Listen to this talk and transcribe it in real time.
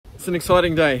It's an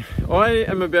exciting day. I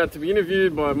am about to be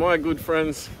interviewed by my good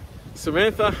friends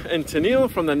Samantha and Tonielle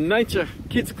from the Nature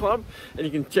Kids Club, and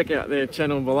you can check out their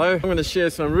channel below. I'm going to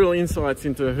share some real insights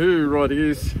into who Rod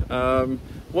is,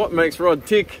 what makes Rod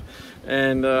tick,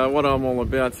 and what I'm all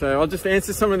about. So I'll just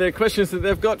answer some of their questions that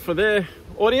they've got for their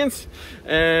audience,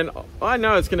 and I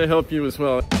know it's going to help you as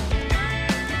well.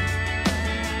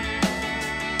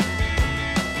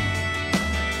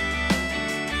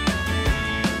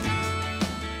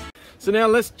 So now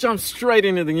let's jump straight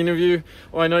into the interview.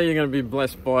 I know you're going to be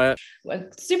blessed by it.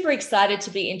 We're super excited to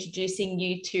be introducing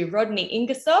you to Rodney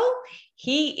Ingersoll.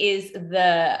 He is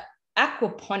the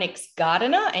Aquaponics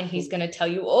Gardener, and he's going to tell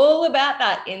you all about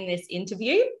that in this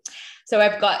interview. So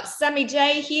I've got Sammy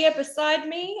J here beside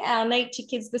me, our Nature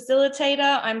Kids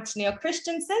facilitator. I'm Tonielle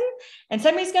Christensen, and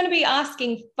Sammy's going to be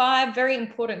asking 5 very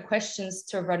important questions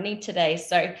to Rodney today.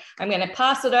 So I'm going to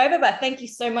pass it over, but thank you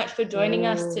so much for joining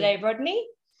us today, Rodney.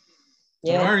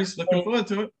 Yeah. No worries, looking forward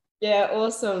to it. Yeah,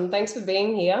 awesome. Thanks for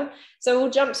being here. So we'll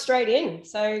jump straight in.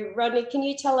 So Rodney, can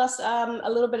you tell us a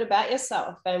little bit about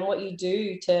yourself and what you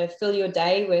do to fill your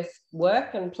day with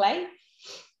work and play?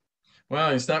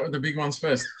 Well, you start with the big ones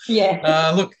first.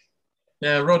 Yeah.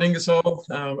 Rod Ingersoll,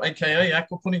 aka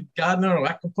Aquaponic Gardener or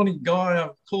Aquaponic Guy.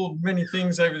 I've called many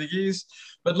things over the years.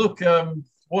 But look,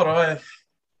 what I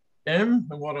am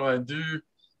and what I do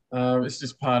is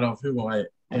just part of who I am.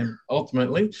 And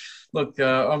ultimately, look,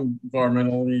 I'm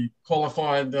environmentally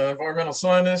qualified environmental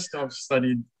scientist. I've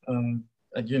studied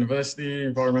at university,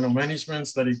 environmental management,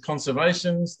 studied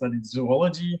conservation, studied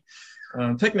zoology.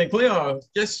 Technically, I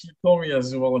guess you'd call me a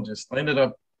zoologist. I ended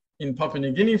up in Papua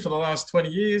New Guinea for the last 20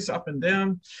 years, up and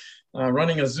down,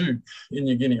 running a zoo in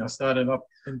New Guinea. I started up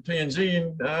in PNG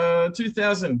in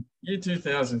 2000, year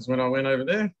 2000s when I went over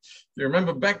there. If you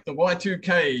remember back to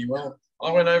Y2K, well,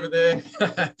 I went over there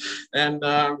and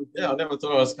I never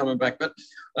thought I was coming back. But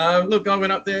look, I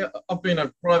went up there. I've been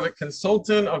a private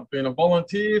consultant. I've been a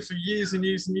volunteer for years and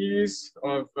years and years.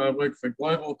 I've worked for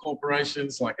global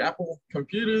corporations like Apple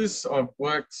Computers. I've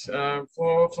worked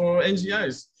for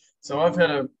NGOs. So I've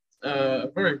had a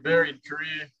very varied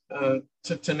career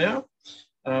to now.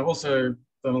 I've also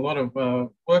done a lot of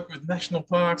work with national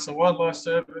parks and wildlife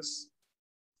service.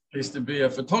 I used to be a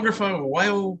photographer,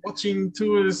 whale watching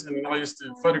tours, and I used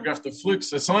to photograph the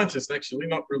flukes, a scientist actually,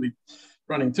 not really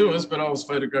running tours, but I was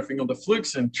photographing all the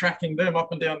flukes and tracking them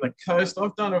up and down the coast.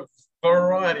 I've done a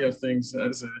variety of things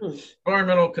as an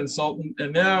environmental consultant,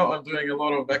 and now I'm doing a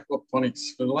lot of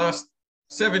aquaponics. For the last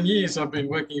 7 years, I've been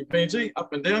working in PNG,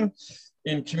 up and down,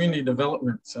 in community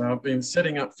development. So I've been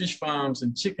setting up fish farms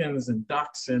and chickens and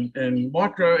ducks and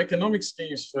microeconomic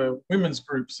schemes for women's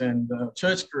groups and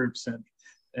church groups and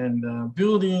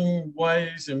building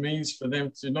ways and means for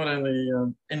them to not only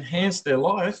enhance their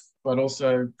life, but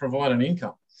also provide an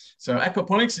income. So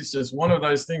aquaponics is just one of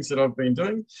those things that I've been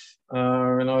doing.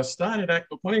 And I started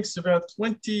aquaponics about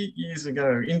 20 years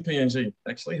ago in PNG,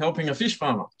 actually helping a fish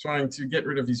farmer, trying to get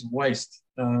rid of his waste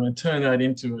and turn that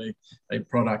into a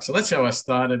product. So that's how I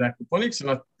started aquaponics.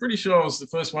 And I'm pretty sure I was the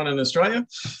first one in Australia,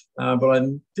 but I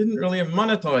didn't really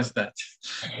monetize that.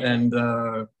 And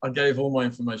I gave all my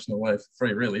information away for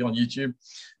free, really, on YouTube,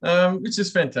 which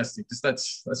is fantastic because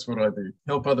that's what I do.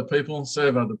 Help other people,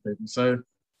 serve other people. So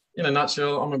in a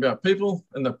nutshell, I'm about people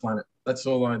and the planet. That's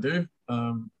all I do.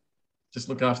 Just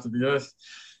look after the earth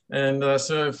and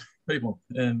serve people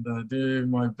and do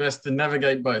my best to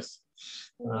navigate both.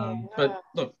 But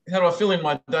look, how do I feel in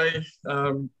my day?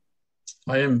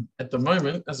 I am at the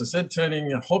moment, as I said,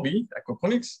 turning a hobby,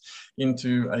 aquaponics,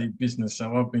 into a business.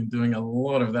 So I've been doing a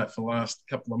lot of that for the last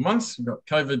couple of months. We've got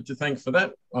COVID to thank for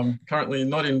that. I'm currently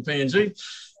not in PNG.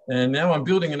 And now I'm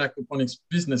building an aquaponics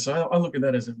business. I look at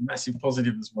that as a massive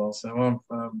positive as well. So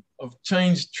I've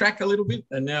changed track a little bit,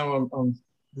 and now I'm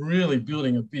really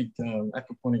building a big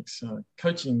aquaponics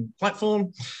coaching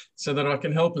platform so that I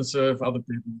can help and serve other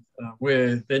people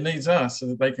where their needs are so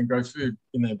that they can grow food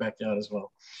in their backyard as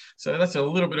well. So that's a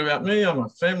little bit about me. I'm a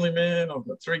family man. I've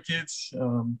got 3 kids,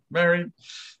 married,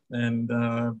 and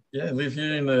live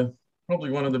here in probably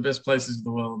one of the best places in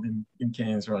the world in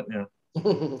Cairns right now.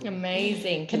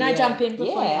 Amazing. Can I jump in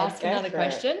before I ask another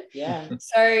question? Yeah.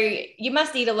 So you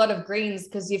must eat a lot of greens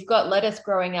because you've got lettuce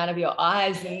growing out of your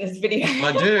eyes in this video.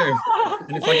 I do.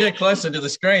 And if I get closer to the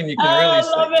screen, you can really see.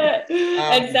 I love it.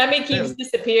 And Sammy keeps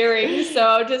disappearing. So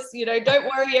I'll just, don't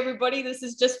worry, everybody. This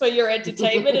is just for your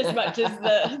entertainment as much as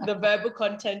the verbal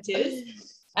content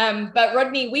is. But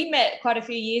Rodney, we met quite a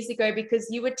few years ago because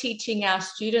you were teaching our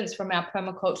students from our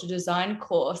permaculture design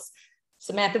course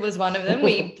Samantha was one of them.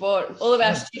 We brought all of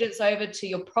our students over to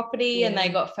your property and they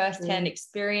got firsthand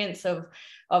experience of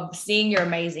seeing your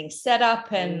amazing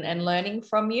setup and learning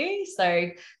from you. So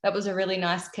that was a really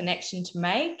nice connection to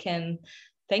make. And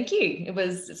thank you. It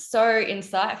was so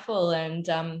insightful. And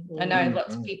I know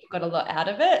lots of people got a lot out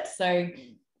of it. So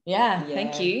yeah,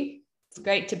 thank you. It's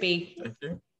great to be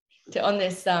on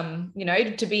this, you know,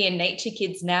 to be in Nature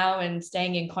Kids now and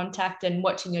staying in contact and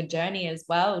watching your journey as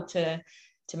well to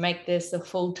make this a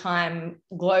full-time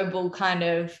global kind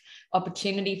of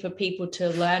opportunity for people to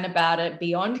learn about it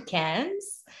beyond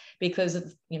Cairns, because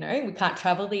of, you know, we can't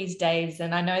travel these days.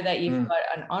 And I know that you've got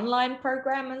an online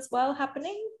program as well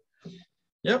happening.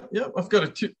 Yep. I've got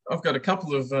a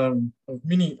couple of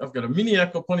mini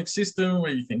aquaponic system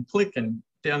where you can click and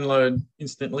download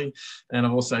instantly, and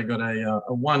I've also got a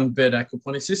one-bed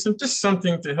aquaponic system, just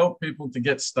something to help people to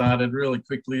get started really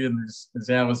quickly. And there's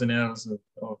hours and hours of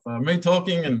me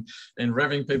talking and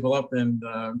revving people up and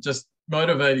just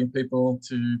motivating people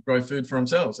to grow food for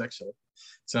themselves, actually.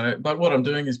 So, but what I'm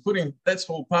doing is that's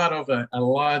all part of a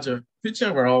larger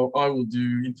picture where I will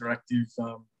do interactive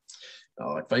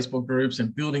like Facebook groups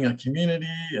and building a community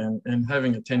and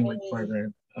having a 10-week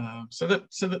program. So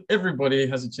that everybody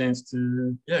has a chance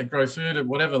to grow food at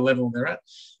whatever level they're at,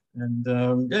 and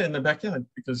in the backyard,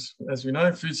 because as we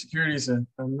know, food security is a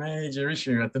major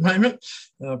issue at the moment,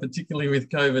 particularly with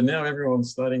COVID. Now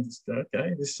everyone's starting to go,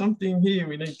 okay, there's something here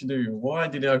we need to do. Why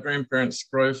did our grandparents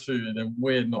grow food and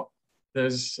we're not?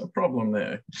 There's a problem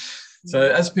there. So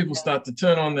as people start to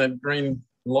turn on that green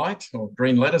light, or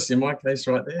green lettuce in my case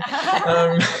right there,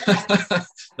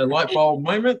 the light bulb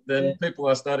moment, then people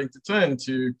are starting to turn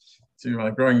to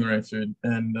growing their own food,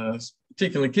 and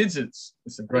particularly kids.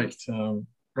 It's a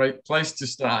great place to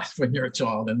start when you're a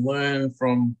child and learn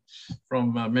from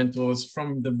mentors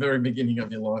from the very beginning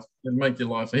of your life and make your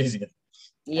life easier.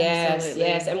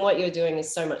 Yes, and what you're doing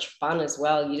is so much fun as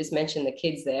well. You just mentioned the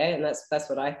kids there, and that's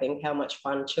what I think, how much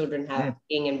fun children have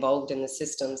being involved in the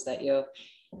systems that you're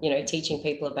teaching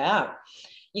people about.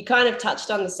 You kind of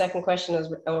touched on the second question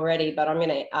already, but I'm going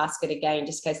to ask it again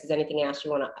just in case there's anything else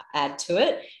you want to add to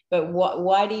it. But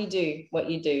why do you do what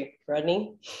you do,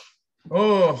 Rodney?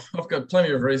 Oh, I've got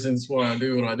plenty of reasons why I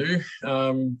do what I do.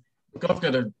 I've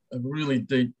got a really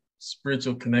deep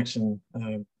spiritual connection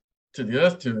to the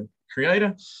earth, to the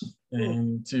creator,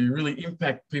 and to really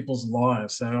impact people's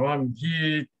lives. So I'm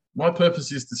here. My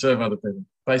purpose is to serve other people,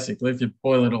 basically, if you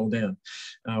boil it all down.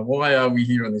 Why are we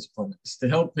here on this planet? It's to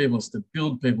help people, it's to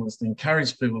build people, it's to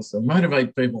encourage people, it's to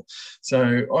motivate people.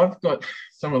 So I've got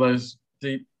some of those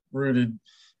deep-rooted,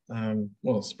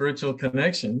 spiritual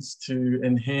connections to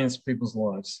enhance people's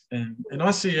lives. And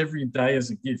I see every day as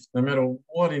a gift, no matter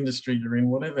what industry you're in,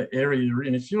 whatever area you're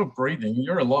in. If you're breathing,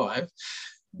 you're alive,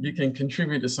 you can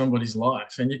contribute to somebody's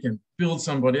life and you can build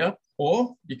somebody up,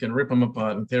 or you can rip them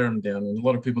apart and tear them down. And a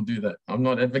lot of people do that. I'm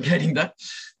not advocating that.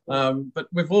 But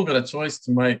we've all got a choice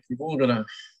to make. We've all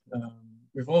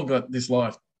got this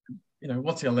life. You know,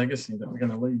 what's our legacy that we're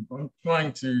going to leave? I'm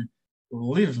trying to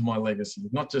live my legacy,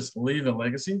 not just leave a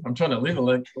legacy. I'm trying to live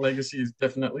a legacy,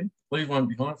 definitely. Leave one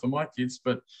behind for my kids,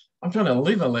 but I'm trying to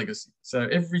live a legacy. So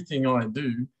everything I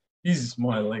do is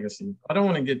my legacy. I don't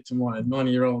want to get to my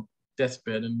 90-year-old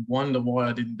deathbed and wonder why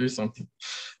I didn't do something.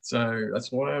 So that's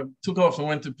why I took off and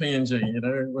went to PNG,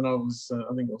 when I was,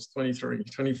 I think I was 23,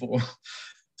 24.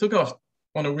 Took off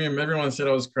on a whim. Everyone said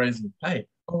I was crazy. Hey,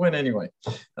 I went anyway.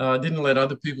 I didn't let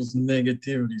other people's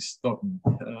negativity stop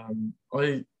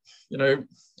me.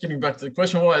 Getting back to the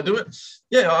question why I do it,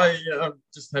 I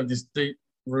just have this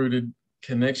deep-rooted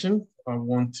connection. I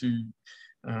want to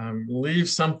leave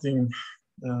something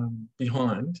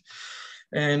behind.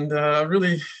 And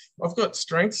really, I've got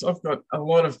strengths. I've got a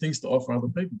lot of things to offer other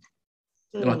people.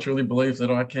 And I truly believe that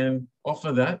I can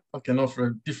offer that. I can offer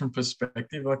a different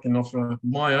perspective. I can offer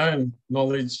my own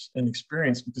knowledge and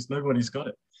experience, because nobody's got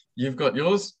it. You've got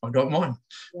yours, I got mine.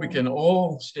 We can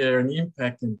all share and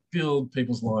impact and build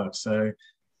people's lives. So,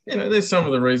 there's some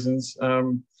of the reasons.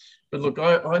 But look,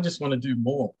 I just want to do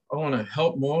more. I want to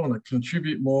help more. I want to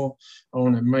contribute more. I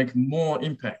want to make more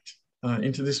impact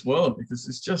into this world, because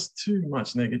there's just too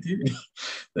much negativity.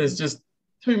 There's just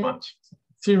too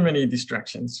many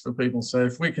distractions for people. So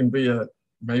if we can be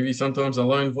maybe sometimes a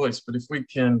lone voice, but if we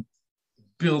can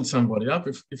build somebody up,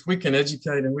 if we can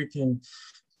educate and we can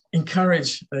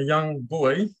encourage a young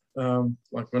boy,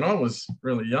 like when I was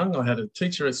really young, I had a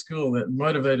teacher at school that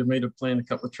motivated me to plant a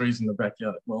couple of trees in the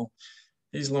backyard. Well,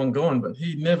 he's long gone, but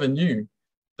he never knew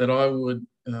that I would,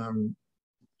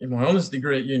 in my honours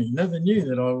degree at uni, never knew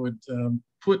that I would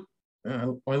put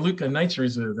Iluka Nature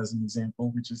Reserve as an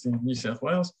example, which is in New South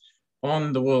Wales,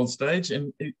 on the world stage,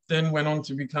 and it then went on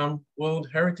to become World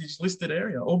Heritage listed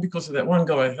area, all because of that one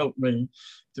guy helped me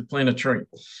to plant a tree.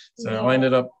 So I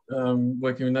ended up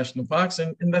working with national parks,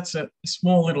 and that's a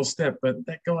small little step, but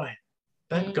that guy,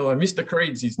 Mr.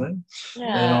 Creed's his name,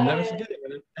 and I'll never forget him.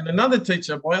 And another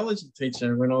teacher, biology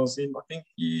teacher, when I was in, I think,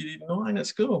 year 9 at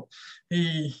school,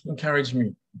 he encouraged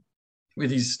me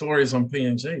with his stories on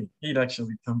PNG. He'd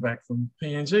actually come back from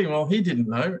PNG. Well, he didn't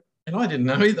know, and I didn't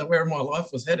know either where my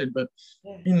life was headed. But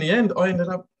in the end, I ended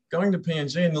up going to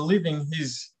PNG and living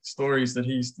his stories that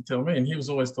he used to tell me. And he was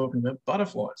always talking about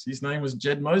butterflies. His name was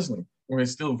Jed Mosley. We're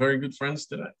still very good friends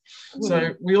today.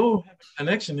 So we all have a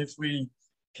connection if we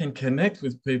can connect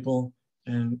with people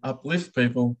and uplift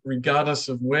people, regardless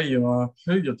of where you are,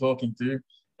 who you're talking to,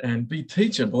 and be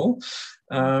teachable.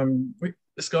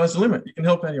 The sky's the limit. You can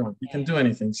help anyone. You can do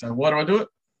anything. So why do I do it?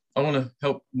 I want to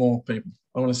help more people.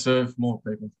 I want to serve more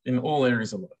people in all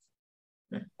areas of life.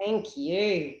 Yeah. Thank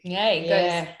you. Yeah,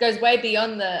 it goes way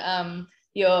beyond the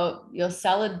your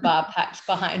salad bar patch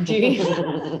behind you.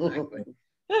 Exactly.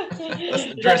 That's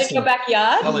the Is that in your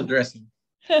backyard? Salad dressing.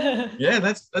 Yeah,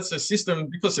 that's a system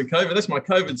because of COVID. That's my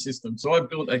COVID system. So I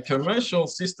built a commercial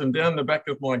system down the back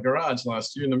of my garage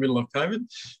last year in the middle of COVID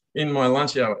in my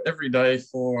lunch hour every day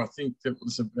for, I think it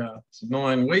was about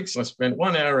 9 weeks. I spent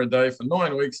 1 hour a day for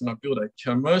 9 weeks, and I built a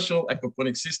commercial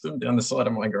aquaponic system down the side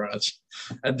of my garage.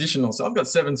 Additional. So I've got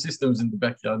 7 systems in the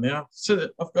backyard now. So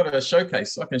that I've got a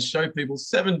showcase. So I can show people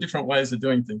 7 different ways of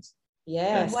doing things.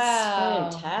 Yes. Wow.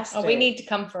 Fantastic. Oh, we need to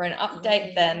come for an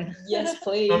update then. Yes,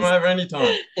 please. Come over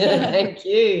anytime. Thank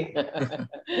you.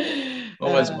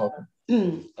 Always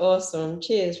welcome. Awesome.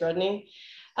 Cheers, Rodney.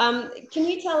 Can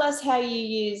you tell us how you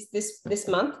use this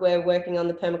month? We're working on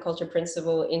the permaculture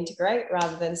principle, integrate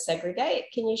rather than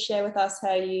segregate. Can you share with us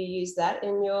how you use that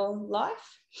in your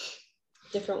life?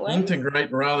 Different ways?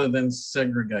 Integrate rather than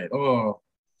segregate. Oh,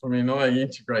 I mean, I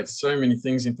integrate so many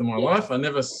things into my life. I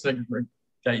never segregate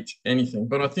anything,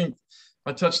 but I think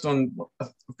I touched on, I've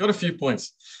got a few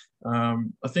points.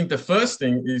 I think the first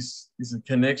thing is a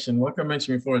connection. Like I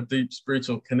mentioned before, a deep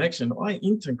spiritual connection. I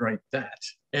integrate that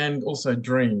and also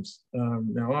dreams.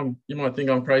 Now, you might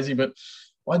think I'm crazy, but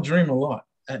I dream a lot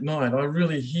at night. I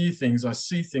really hear things. I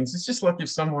see things. It's just like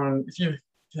if you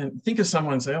can think of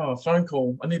someone and say, oh, a phone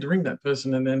call, I need to ring that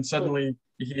person, and then suddenly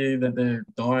you hear that they're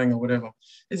dying or whatever.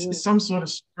 It's some sort of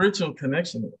spiritual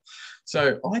connection.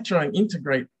 So I try and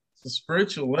integrate the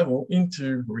spiritual level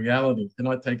into reality, and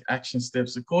I take action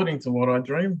steps according to what I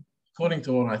dream, according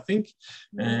to what I think,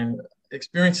 and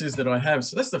experiences that I have.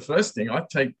 So that's the first thing. I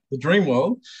take the dream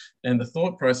world and the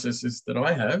thought processes that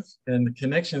I have and the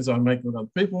connections I make with other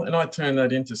people, and I turn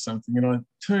that into something, and I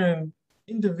turn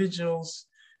individuals'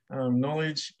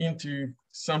 knowledge into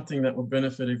something that will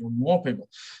benefit even more people.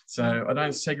 So I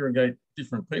don't segregate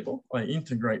different people, I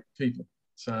integrate people.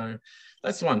 So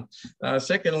that's one.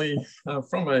 Secondly,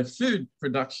 from a food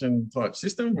production type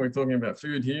system, we're talking about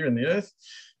food here in the earth.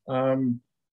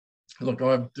 Look,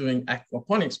 I'm doing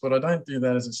aquaponics, but I don't do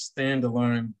that as a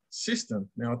standalone system.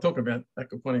 Now, I'll talk about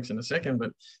aquaponics in a second,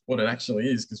 but what it actually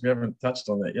is, because we haven't touched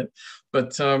on that yet.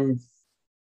 But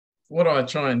what I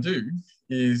try and do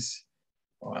is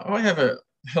I have a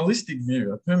holistic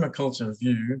view, a permaculture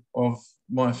view of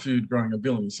my food growing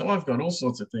ability. So I've got all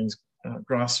sorts of things,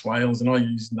 grass swales, and I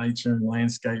use nature and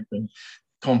landscape and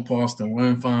compost and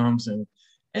worm farms,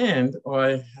 and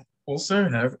I also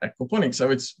have aquaponics.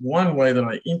 So it's one way that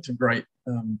I integrate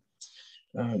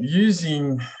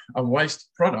using a waste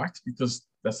product, because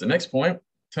that's the next point,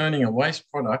 turning a waste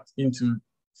product into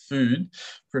food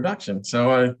production. So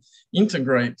I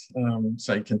integrate,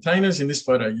 say, containers. In this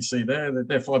photo you see there,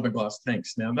 they're fiberglass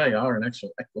tanks. Now, they are an actual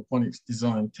aquaponics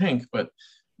design tank, but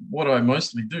what I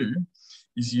mostly do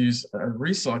is use a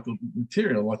recycled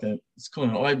material, like it's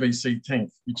called an IBC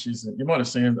tank, which is, you might have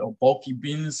seen a bulky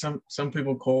bins, some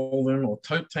people call them, or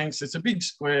tote tanks. It's a big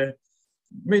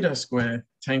meter square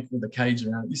tank with a cage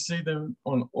around it. You see them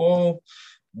on all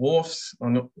wharfs,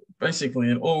 basically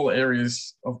in all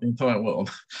areas of the entire world.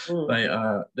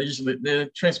 They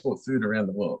transport food around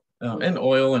the world, and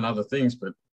oil and other things,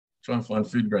 but try and find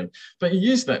food grade. But you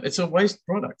use that, it's a waste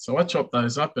product. So I chop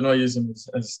those up and I use them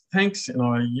as tanks, and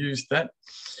I use that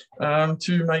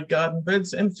to make garden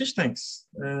beds and fish tanks.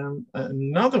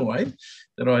 Another way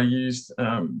that I use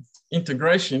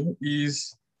integration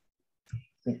is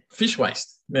fish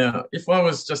waste. Now, if I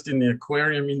was just in the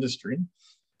aquarium industry,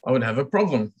 I would have a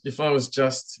problem. If I was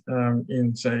just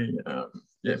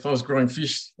if I was growing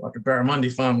fish like a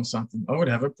barramundi farm or something, I would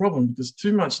have a problem, because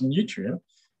too much nutrient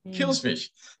kills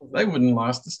fish. They wouldn't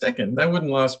last a second. They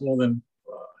wouldn't last more than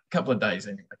couple of days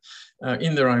anyway,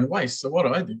 in their own waste. So what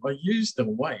I do, I use the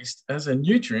waste as a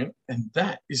nutrient, and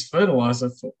that is fertilizer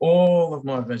for all of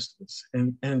my vegetables.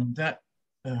 And that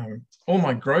all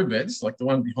my grow beds, like the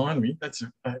one behind me, that's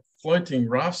a floating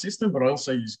raft system, but I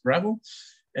also use gravel.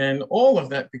 And all of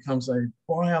that becomes a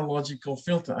biological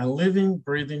filter, a living,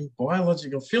 breathing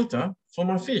biological filter for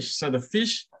my fish. So the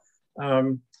fish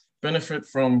benefit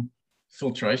from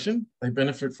filtration. They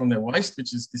benefit from their waste,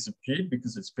 which has disappeared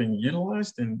because it's being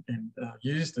utilized and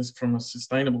used as from a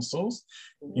sustainable source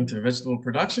into vegetable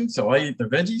production. So I eat the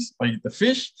veggies, I eat the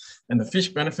fish, and the fish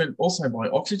benefit also by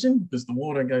oxygen because the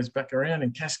water goes back around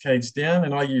and cascades down,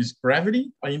 and I use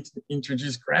gravity. I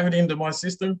introduce gravity into my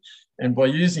system, and by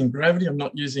using gravity, I'm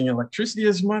not using electricity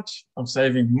as much. I'm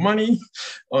saving money.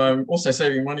 I'm also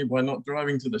saving money by not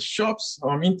driving to the shops.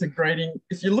 I'm integrating.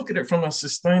 If you look at it from a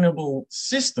sustainable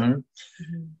system,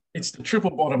 it's the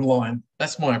triple bottom line.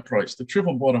 That's my approach, the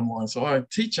triple bottom line. So I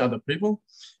teach other people.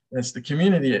 That's the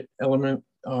community element.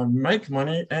 I make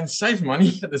money and save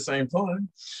money at the same time.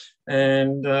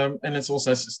 And it's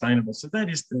also sustainable. So that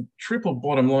is the triple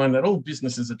bottom line that all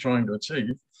businesses are trying to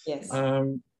achieve. Yes.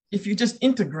 If you just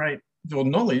integrate your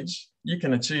knowledge, you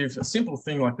can achieve a simple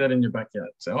thing like that in your backyard.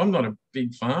 So I'm not a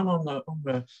big farm. I'm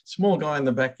a small guy in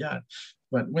the backyard.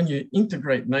 But when you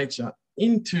integrate nature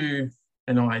into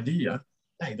an idea,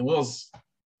 hey, the world's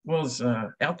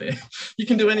out there. You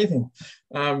can do anything.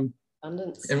 And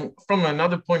from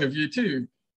another point of view too,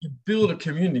 you build a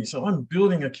community. So I'm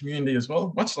building a community as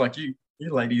well, much like you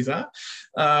ladies are.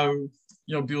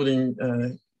 You're building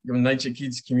your Nature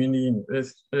Kids community and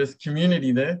Earth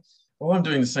community there. Well, I'm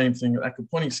doing the same thing with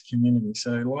aquaponics community.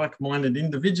 So like-minded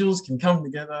individuals can come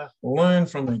together, learn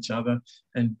from each other,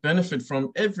 and benefit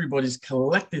from everybody's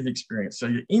collective experience. So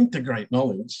you integrate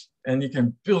knowledge and you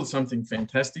can build something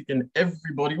fantastic, and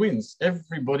everybody wins.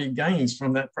 Everybody gains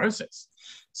from that process.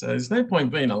 So there's no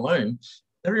point being alone.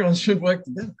 Everyone should work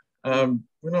together.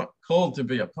 We're not called to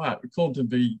be apart. We're called to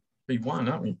be one,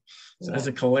 aren't we? So as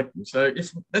a collective. So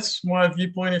if that's my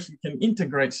viewpoint, if you can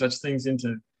integrate such things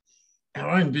into our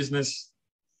own business,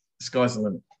 the sky's the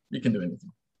limit. You can do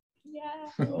anything.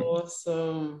 Yeah.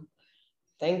 Awesome.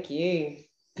 Thank you.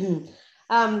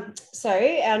 So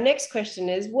our next question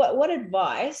is, what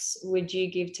advice would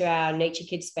you give to our Nature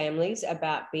Kids families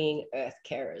about being earth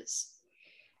carers?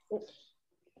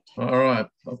 All right,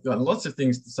 I've got lots of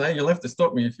things to say. You'll have to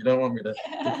stop me if you don't want me to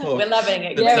talk. We're loving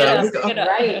it. I've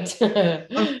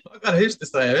got heaps to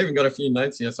say. I've even got a few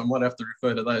notes here, so I might have to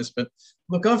refer to those. But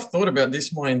look, I've thought about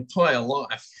this my entire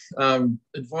life.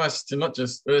 Advice to not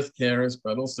just earth carers,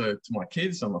 but also to my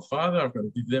kids. I'm a father. I've got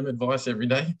to give them advice every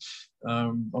day.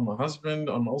 I'm a husband.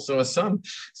 I'm also a son.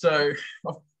 So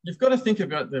you've got to think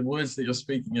about the words that you're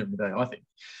speaking every day, I think.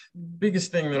 Biggest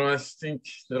thing that I think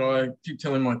that I keep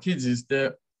telling my kids is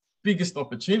their biggest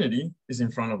opportunity is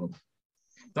in front of them.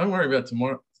 Don't worry about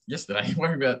yesterday,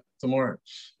 worry about tomorrow,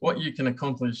 what you can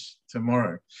accomplish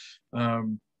tomorrow.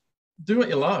 Do what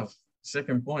you love.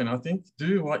 Second point, I think,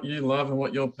 do what you love and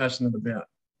what you're passionate about.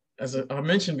 As I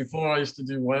mentioned before, I used to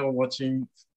do whale watching,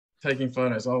 taking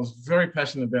photos. I was very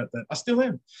passionate about that. I still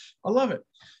am. I love it.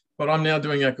 But I'm now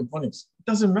doing aquaponics. It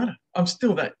doesn't matter. I'm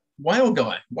still that whale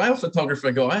guy, whale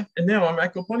photographer guy, and now I'm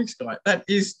aquaponics guy. That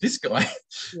is this guy.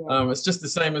 Yeah. It's just the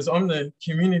same as I'm the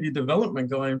community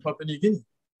development guy in Papua New Guinea.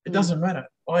 It doesn't matter.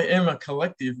 I am a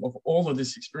collective of all of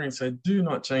this experience. So do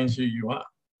not change who you are.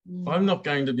 I'm not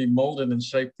going to be molded and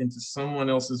shaped into someone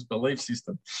else's belief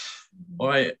system.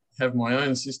 I have my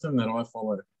own system that I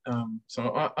follow.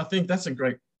 So I think that's a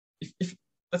great,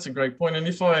 that's a great point. And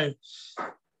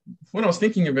when I was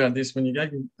thinking about this, when you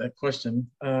gave me that question,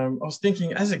 I was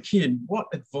thinking, as a kid, what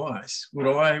advice would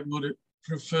I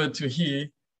prefer to hear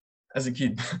as a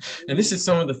kid? And this is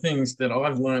some of the things that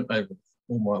I've learned over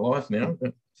all my life now,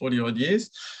 40 odd years.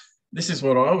 This is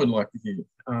what I would like to hear.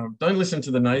 Don't listen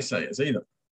to the naysayers either.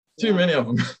 Too many of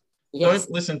them. Yes.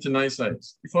 Don't listen to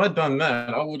naysayers. If I'd done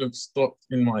that, I would have stopped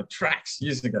in my tracks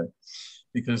years ago.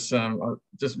 Because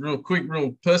just real quick,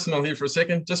 real personal here for a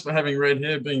second, just for having red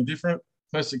hair, being different,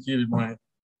 persecuted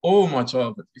all my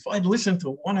childhood. If I'd listened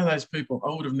to one of those people,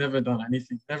 I would have never done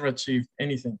anything, never achieved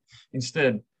anything.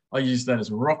 Instead, I used that as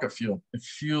a rocket fuel. It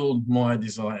fueled my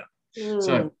desire.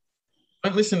 So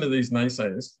don't listen to these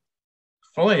naysayers.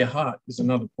 Follow your heart is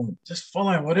another point. Just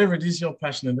follow whatever it is you're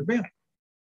passionate about.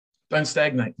 Don't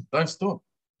stagnate. Don't stop.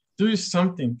 Do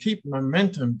something. Keep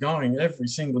momentum going every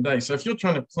single day. So if you're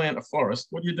trying to plant a forest,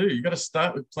 what do? You've got to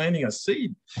start with planting a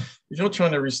seed. If you're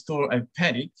trying to restore a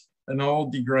paddock, an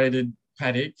old degraded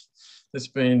paddock that's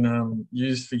been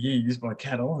used for years by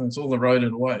cattle and it's all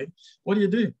eroded away, what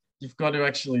do? You've got to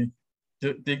actually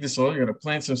dig the soil, you've got to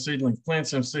plant some seedlings, plant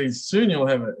some seeds. Soon you'll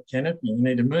have a canopy. You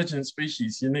need emergent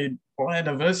species. You need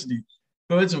biodiversity.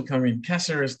 Birds will come in,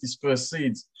 Casseres disperse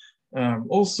seeds.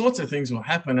 All sorts of things will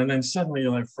happen. And then suddenly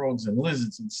you'll have frogs and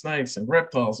lizards and snakes and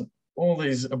reptiles and all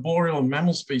these arboreal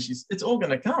mammal species. It's all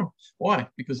going to come. Why?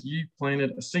 Because you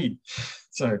planted a seed.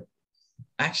 So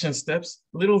action steps,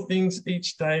 little things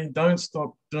each day. Don't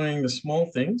stop doing the small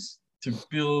things to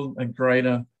build a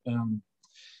greater,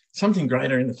 something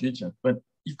greater in the future. But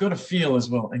you've got to feel as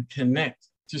well and connect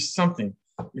to something.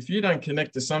 If you don't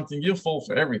connect to something, you'll fall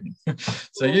for everything.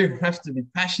 So you have to be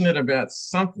passionate about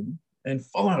something and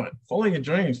follow it. Follow your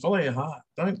dreams, follow your heart.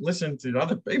 Don't listen to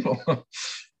other people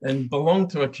and belong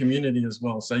to a community as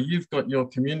well. So you've got your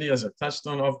community, as I touched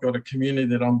on. I've got a community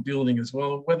that I'm building as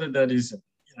well, whether that is a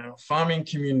farming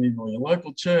community or your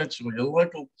local church or your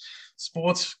local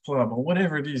sports club or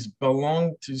whatever it is.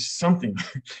 Belong to something.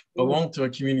 Belong to a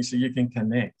community so you can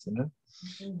connect,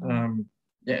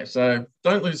 so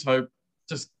don't lose hope.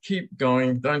 Just keep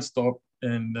going, don't stop,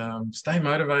 and stay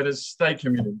motivated, stay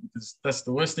committed, because that's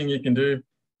the worst thing you can do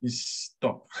is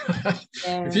stop.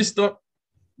 If you stop,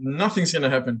 nothing's going to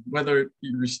happen, whether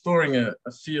you're restoring a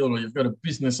field or you've got a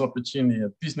business opportunity, a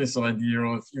business idea,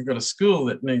 or if you've got a school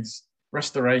that needs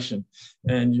restoration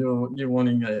and you're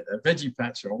wanting a veggie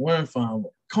patch or a worm farm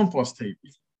or compost heap.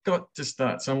 You've got to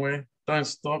start somewhere. Don't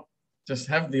stop. Just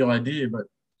have the idea, but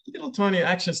little tiny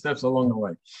action steps along the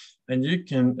way, and you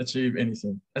can achieve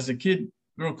anything. As a kid,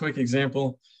 real quick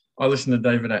example, I listened to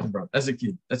David Attenborough as a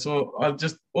kid. That's all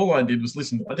I did was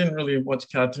listen. I didn't really watch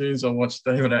cartoons. I watched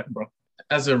David Attenborough.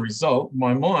 As a result,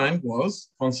 my mind was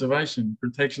conservation,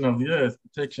 protection of the earth,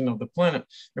 protection of the planet.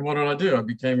 And what did? I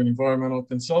became an environmental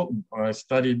consultant. I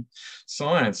studied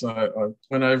science. I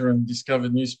went over and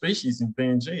discovered new species in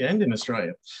PNG and in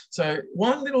Australia. So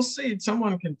one little seed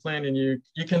someone can plant in you,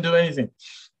 you can do anything.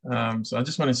 So I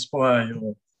just want to inspire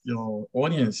your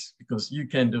audience, because you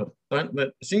can do it. Don't let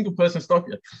a single person stop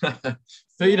you.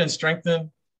 Feed and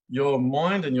strengthen your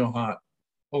mind and your heart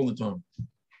all the time.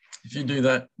 If you do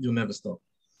that, you'll never stop.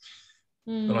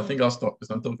 But I think I'll stop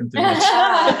because I'm talking too much.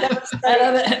 I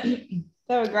love it.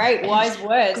 They were great, wise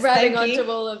words. Grabbing onto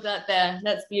all of that there.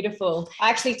 That's beautiful. I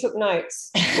actually took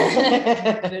notes.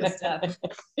 Good stuff.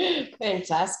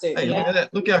 Fantastic. Hey, look at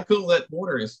that. Look how cool that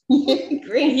water is.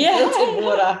 Green filtered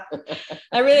water.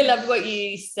 I really loved what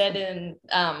you said in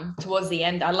towards the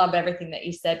end. I love everything that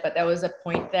you said, but there was a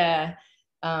point there.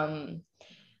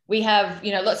 We have,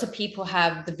 lots of people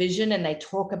have the vision and they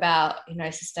talk about,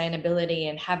 sustainability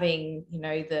and having,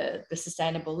 the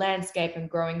sustainable landscape and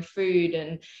growing food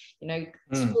and,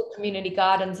 school community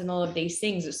gardens and all of these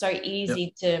things. It's so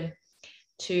easy to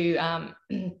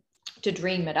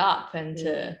dream it up and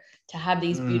to have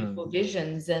these beautiful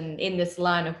visions. And in this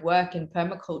line of work in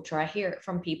permaculture, I hear it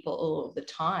from people all the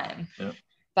time. Yep.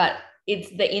 But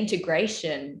it's the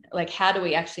integration, like how do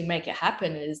we actually make it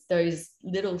happen, is those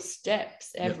little steps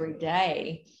every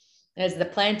day. There's the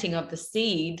planting of the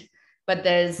seed, but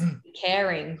there's the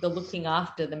caring, the looking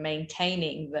after, the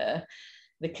maintaining, the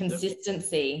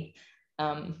consistency.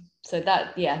 So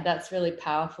that's really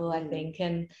powerful, I think.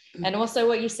 And also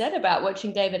what you said about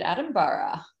watching David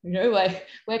Attenborough, like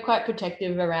we're quite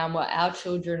protective around what our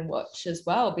children watch as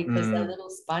well, because they're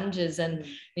little sponges, and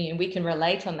we can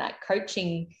relate on that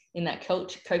coaching, in that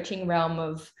coaching realm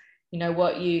of,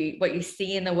 what you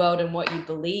see in the world and what you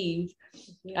believe.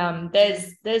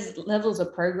 There's levels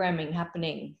of programming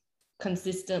happening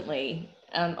consistently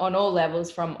on all levels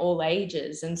from all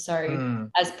ages. And so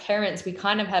as parents, we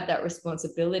kind of have that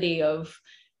responsibility of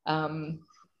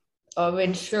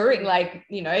ensuring, like,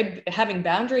 having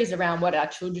boundaries around what our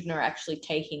children are actually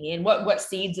taking in, what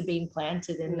seeds are being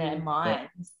planted in their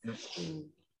minds.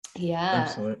 Yeah.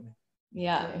 Absolutely.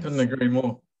 Yeah. Couldn't agree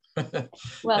more.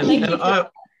 Well, thank you.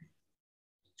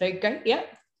 So go, yeah.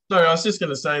 Sorry, I was just going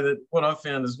to say that what I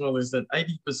found as well is that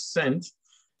 80%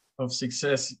 of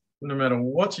success, no matter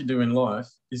what you do in life,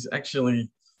 is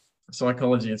actually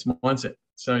psychology. It's mindset.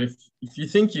 So if you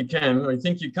think you can or you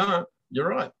think you can't, you're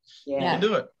right. You can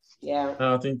do it. Yeah.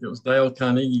 I think it was Dale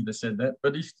Carnegie that said that.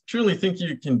 But if you truly think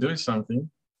you can do something,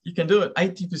 you can do it.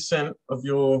 80% of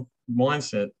your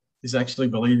mindset is actually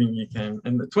believing you can.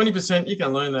 And the 20%, you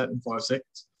can learn that in 5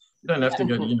 seconds. You don't have to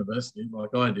go to university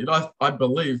like I did. I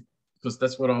believe, because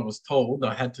that's what I was told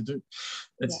I had to do.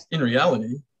 It's in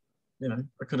reality,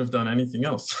 I could have done anything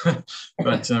else.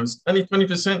 But only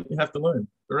 20% you have to learn.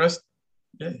 The rest,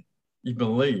 you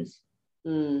believe.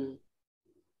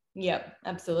 Yeah,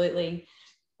 absolutely.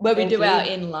 Where we do our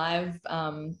in live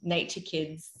Nature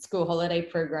Kids school holiday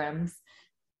programs,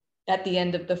 at the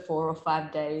end of the 4 or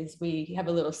 5 days, we have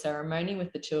a little ceremony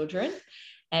with the children.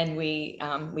 and we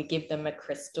give them a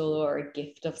crystal or a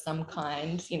gift of some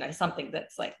kind, you know, something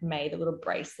that's like made, a little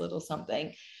bracelet or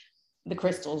something. The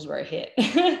crystals were a hit.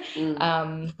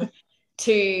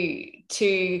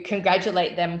 To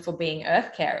congratulate them for being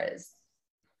earth carers.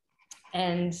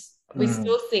 And I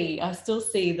still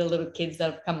see the little kids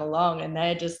that have come along, and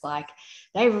they're just like,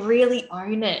 they really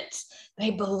own it. They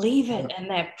believe it, and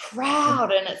they're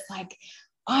proud. And it's like,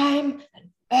 I'm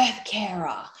an earth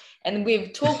carer. And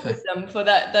we've talked with them for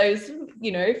those,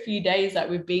 you know, few days that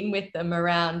we've been with them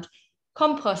around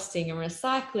composting and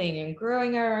recycling and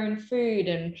growing our own food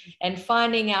and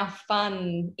finding our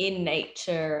fun in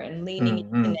nature and leaning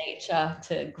into nature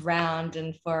to ground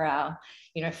and for our,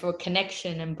 you know, for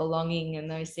connection and belonging and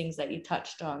those things that you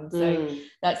touched on. So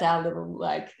that's our little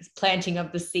like planting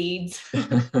of the seeds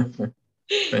in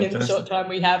the short time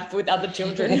we have with other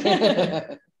children.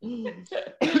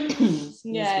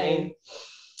 Yay.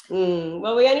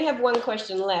 Well, we only have one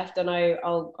question left, and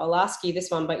I'll ask you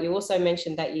this one, but you also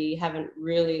mentioned that you haven't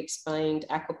really explained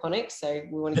aquaponics, so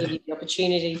we want to give you the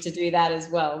opportunity to do that as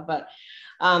well. But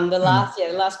the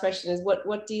last question is,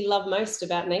 what do you love most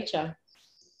about nature?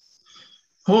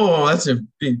 Oh, that's a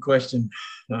big question.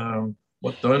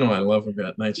 What don't I love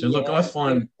about nature? Look, I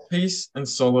find peace and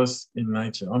solace in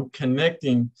nature. I'm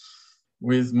connecting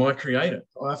with my creator.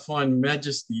 I find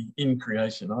majesty in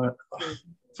creation.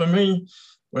 For me,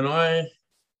 when I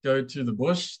go to the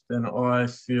bush, then I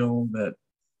feel that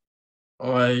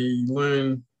I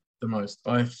learn the most.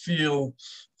 I feel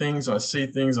things, I see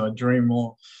things, I dream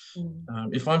more.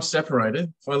 If I'm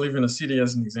separated, if I live in a city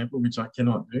as an example, which I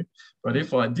cannot do, but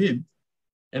if I did,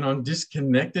 and I'm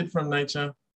disconnected from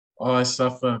nature, I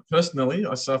suffer personally,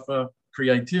 I suffer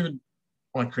creativity,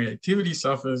 my creativity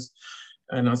suffers,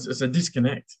 and it's a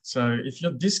disconnect. So if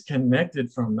you're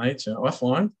disconnected from nature, I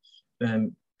find,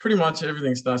 then pretty much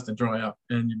everything starts to dry up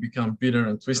and you become bitter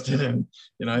and twisted. And,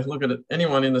 you know, look at it,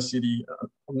 anyone in the city,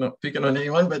 I'm not picking on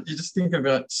anyone, but you just think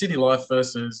about city life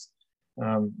versus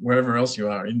wherever else you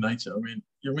are in nature. I mean,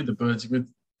 you're with the birds,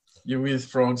 you're with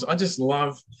frogs. I just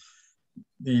love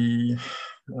the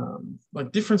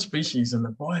like different species and the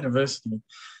biodiversity.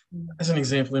 As an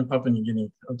example, in Papua New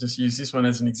Guinea, I'll just use this one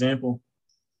as an example.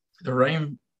 The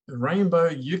rainbow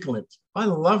eucalypt. I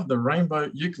love the rainbow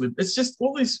eucalypt. It's just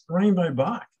all this rainbow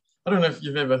bark. I don't know if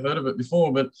you've ever heard of it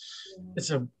before, but it's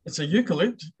a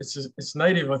eucalypt. It's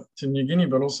native to New Guinea,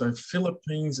 but also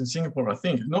Philippines and Singapore, I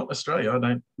think. Not Australia. I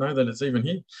don't know that it's even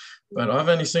here. But I've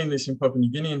only seen this in Papua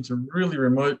New Guinea into really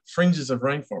remote fringes of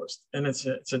rainforest. And it's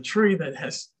a tree that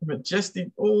has majestic,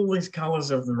 all these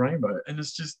colors of the rainbow. And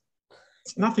it's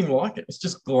nothing like it. It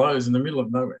just glows in the middle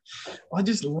of nowhere. I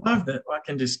just love that I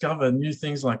can discover new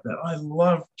things like that. I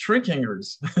love tree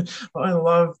kangaroos. I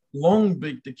love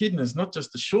long-beaked echidnas, not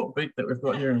just the short beak that we've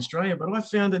got here in Australia, but I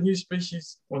found a new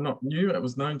species, well, not new, it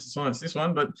was known to science, this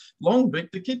one, but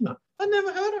long-beaked echidna. I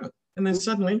never heard of it. And then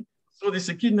suddenly I saw this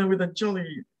echidna with a jolly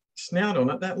snout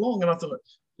on it that long, and I thought,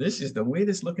 this is the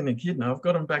weirdest looking echidna. I've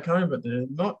got them back home, but they're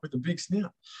not with the big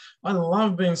snout. I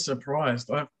love being surprised.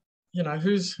 You know,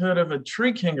 who's heard of a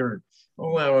tree kangaroo?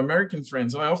 All our American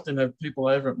friends. I often have people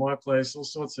over at my place, all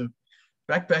sorts of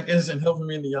backpackers and helping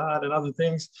me in the yard and other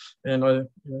things, and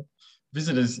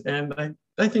visitors, and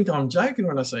they think I'm joking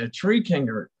when I say a tree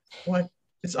kangaroo. Like,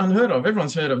 it's unheard of.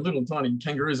 Everyone's heard of little tiny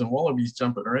kangaroos and wallabies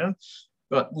jumping around,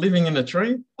 but living in a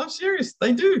tree, I'm serious.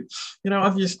 They do. You know,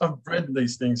 I've bred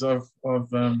these things. I've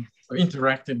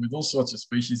interacted with all sorts of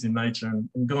species in nature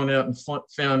and gone out and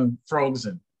found frogs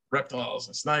and reptiles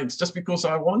and snakes just because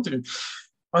I want to.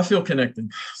 I feel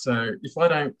connected. So if I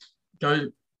don't go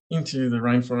into the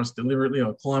rainforest deliberately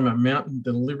or climb a mountain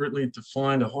deliberately to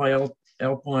find a high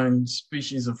alpine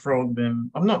species of frog, then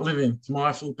I'm not living to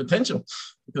my full potential,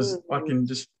 because I can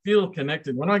just feel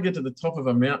connected. When I get to the top of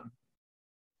a mountain,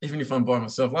 even if I'm by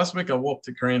myself. Last week I walked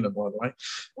to Cranda, by the way,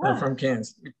 from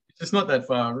Cairns. It's not that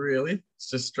far, really. It's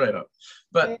just straight up.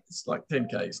 But it's like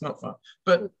 10K. It's not far.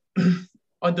 But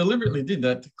I deliberately did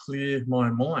that to clear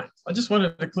my mind. I just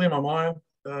wanted to clear my mind,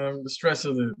 the stress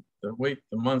of the week,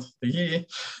 the month, the year,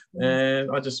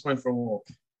 and I just went for a walk.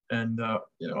 And,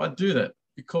 I do that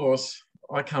because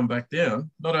I come back down.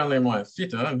 Not only am I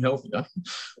fitter and healthier,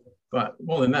 but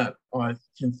more than that, I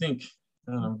can think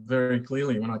very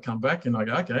clearly when I come back and I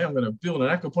go, okay, I'm going to build an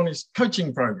aquaponics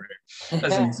coaching program,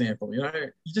 as an example. You know,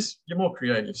 you're more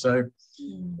creative. So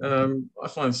I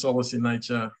find solace in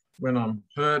nature. When I'm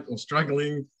hurt or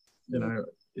struggling,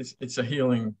 it's a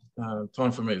healing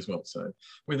time for me as well. So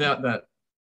without that,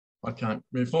 I can't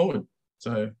move forward.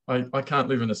 So I can't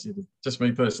live in a city, just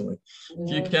me personally.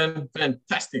 If you can,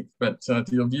 fantastic, but to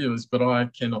your viewers, but I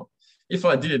cannot. if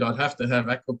I did, I'd have to have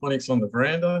aquaponics on the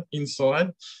veranda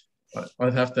inside.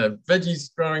 I'd have to have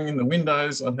veggies growing in the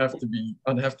windows. I'd have to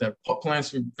have pot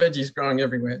plants with veggies growing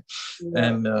everywhere. Yeah.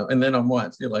 And then I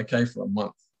might feel okay for a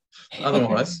month.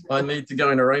 Otherwise, I need to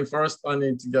go in a rainforest. I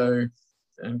need to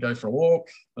go for a walk.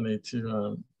 I need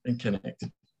to and connect.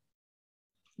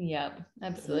 Yeah,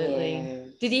 absolutely. Yeah.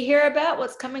 Did you hear about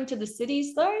what's coming to the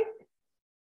cities though?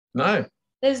 No.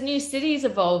 There's new cities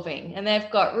evolving, and they've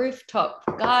got rooftop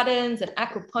gardens and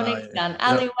aquaponics down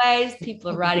alleyways.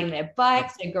 People are riding their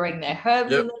bikes, they're growing their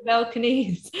herbs on their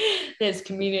balconies. There's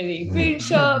community food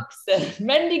shops, and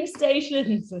mending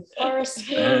stations, and forests.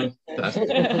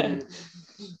 I'd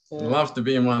love to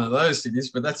be in one of those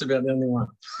cities, but that's about the only one.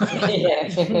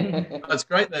 It's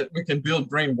great that we can build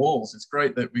green walls. It's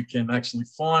great that we can actually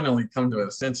finally come to our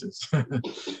senses.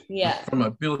 From a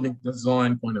building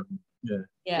design point of view.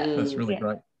 Yeah, that's really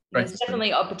great. There's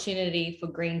definitely opportunity for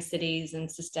green cities and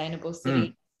sustainable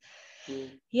cities.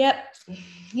 Yep.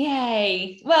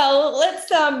 Yay. Well, let's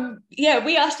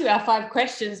we asked you our 5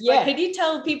 questions, but could you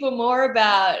tell people more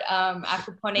about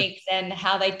aquaponics and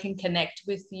how they can connect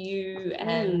with you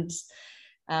and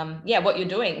what you're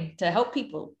doing to help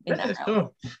people in that realm?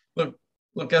 Sure.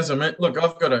 Look, as I meant,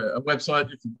 I've got a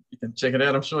website. You can check it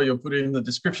out. I'm sure you'll put it in the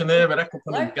description there, but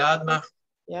Aquaponic Gardener.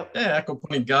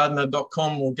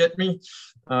 Aquaponicgardener.com will get me.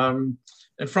 And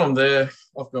from there,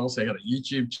 I've also got a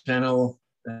YouTube channel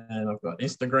and I've got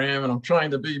Instagram, and I'm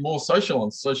trying to be more social on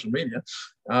social media,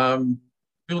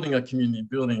 building a community,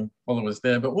 building followers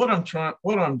there. But what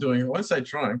I'm doing, I won't say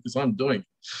trying because I'm doing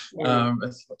it. I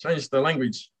changed the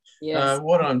language.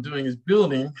 What I'm doing is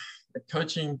building a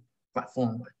coaching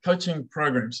platform, a coaching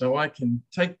program, so I can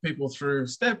take people through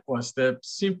step by step,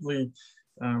 simply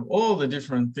all the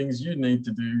different things you need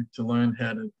to do to learn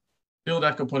how to build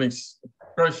aquaponics,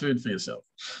 grow food for yourself.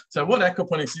 So what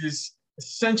aquaponics is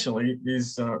essentially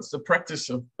is it's the practice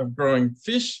of growing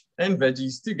fish and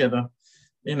veggies together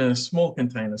in a small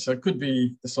container. So it could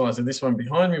be the size of this one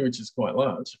behind me, which is quite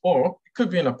large, or it could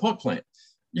be in a pot plant.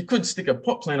 You could stick a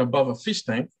pot plant above a fish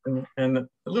tank and a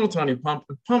little tiny pump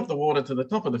and pump the water to the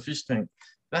top of the fish tank.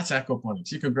 That's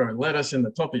aquaponics. You could grow lettuce in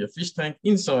the top of your fish tank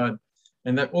inside,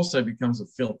 and that also becomes a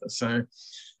filter. So it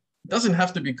doesn't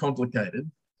have to be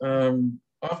complicated.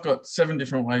 I've got 7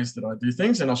 different ways that I do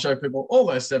things, and I'll show people all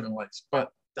those 7 ways, but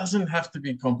it doesn't have to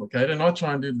be complicated. And I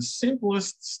try and do the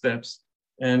simplest steps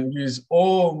and use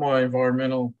all my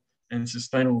environmental and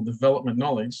sustainable development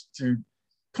knowledge to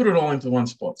put it all into one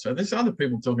spot. So there's other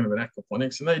people talking about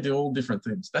aquaponics and they do all different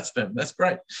things. That's them. That's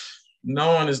great.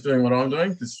 No one is doing what I'm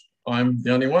doing because I'm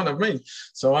the only one of me.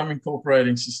 So I'm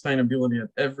incorporating sustainability at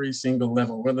every single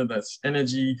level, whether that's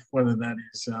energy, whether that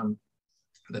is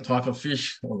the type of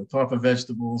fish or the type of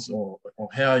vegetables, or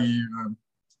how you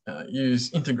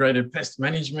use integrated pest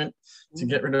management to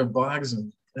get rid of bugs.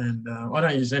 And I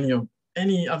don't use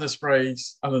any other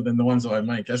sprays other than the ones I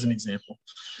make, as an example.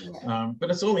 But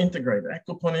it's all integrated.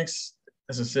 Aquaponics,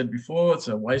 as I said before, it's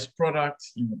a waste product.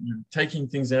 You're taking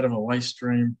things out of a waste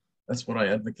stream. That's what I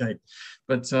advocate.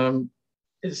 But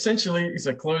essentially, it's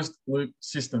a closed loop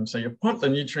system. So you pump the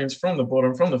nutrients from the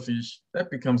bottom, from the fish, that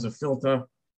becomes a filter.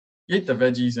 You eat the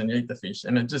veggies and you eat the fish,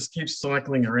 and it just keeps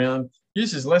cycling around.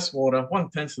 Uses less water,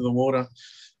 1/10 of the water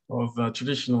of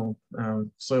traditional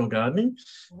soil gardening,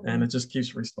 and it just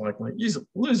keeps recycling. You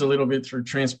lose a little bit through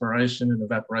transpiration and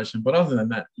evaporation, but other than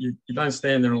that, you don't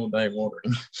stand there all day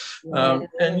watering.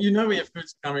 And you know where your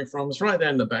food's coming from. It's right there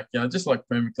in the backyard, just like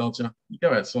permaculture. You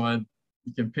go outside,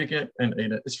 you can pick it and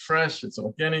eat it. It's fresh, it's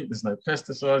organic, there's no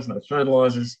pesticides, no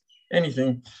fertilizers,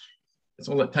 anything. It's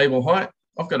all at table height.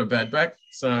 I've got a bad back,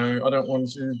 so I don't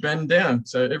want to bend down.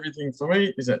 So everything for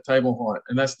me is at table height,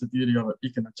 and that's the beauty of it.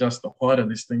 You can adjust the height of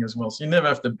this thing as well. So you never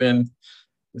have to bend.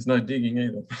 There's no digging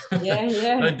either.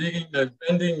 No digging, no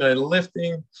bending, no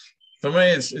lifting. For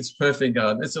me, it's perfect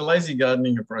garden. It's a lazy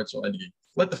gardening approach I do.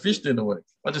 Let the fish do the work.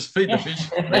 I just feed the fish.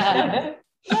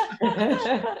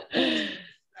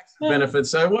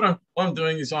 Benefits. So what I'm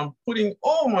doing is I'm putting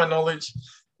all my knowledge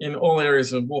in all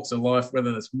areas of walks of life,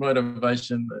 whether it's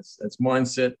motivation, it's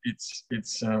mindset,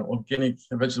 it's organic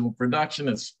vegetable production,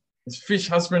 it's fish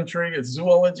husbandry, it's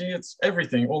zoology, it's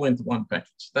everything all into one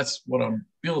package. That's what I'm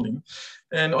building.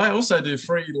 And I also do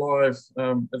free live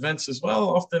events as well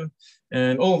often,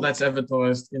 and all that's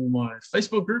advertised in my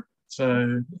Facebook group.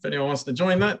 So if anyone wants to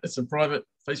join that, it's a private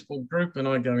Facebook group, and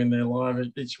I go in there live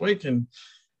each week. And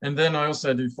then I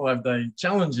also do 5-day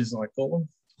challenges, I call them.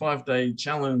 5-day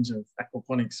challenge of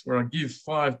aquaponics, where I give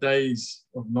 5 days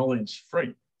of knowledge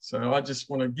free. So I just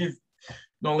want to give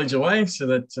knowledge away so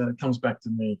that it comes back to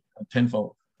me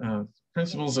tenfold.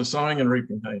 principles of sowing and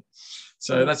reaping. Hey,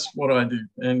 so that's what I do,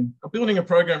 and I'm building a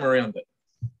program around it.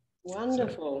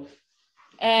 Wonderful.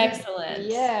 Excellent.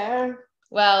 Yeah.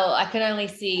 Well, I can only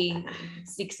see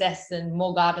success and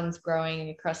more gardens growing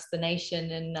across the nation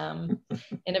and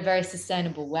in a very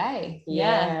sustainable way.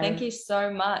 Yeah. Thank you so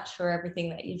much for everything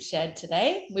that you've shared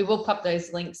today. We will pop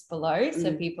those links below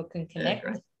so people can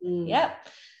connect. Yeah.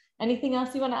 Anything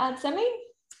else you want to add, Sammy?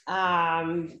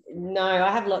 No,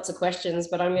 I have lots of questions,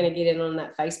 but I'm going to get in on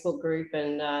that Facebook group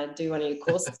and do one of your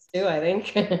courses too, I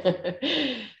think.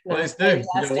 Please do.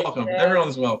 You're welcome.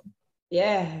 Everyone's welcome.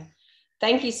 Yeah.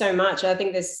 Thank you so much. I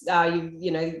think this,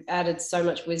 you added so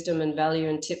much wisdom and value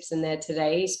and tips in there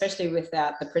today, especially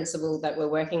without the principle that we're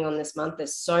working on this month.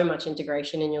 There's so much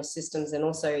integration in your systems and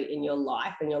also in your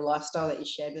life and your lifestyle that you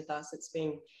shared with us. It's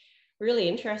been really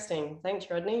interesting. Thanks,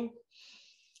 Rodney.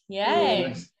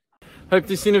 Yay. Hope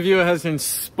this interview has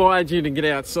inspired you to get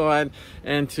outside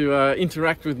and to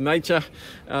interact with nature.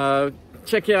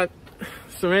 Check out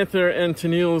Samantha and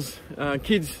Toneille's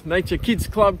Nature Kids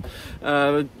Club.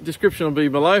 The description will be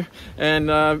below. And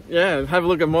yeah, have a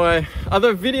look at my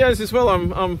other videos as well.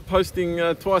 I'm posting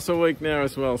twice a week now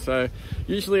as well. So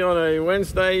usually on a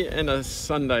Wednesday and a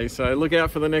Sunday. So look out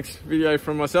for the next video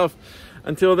from myself.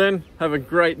 Until then, have a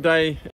great day.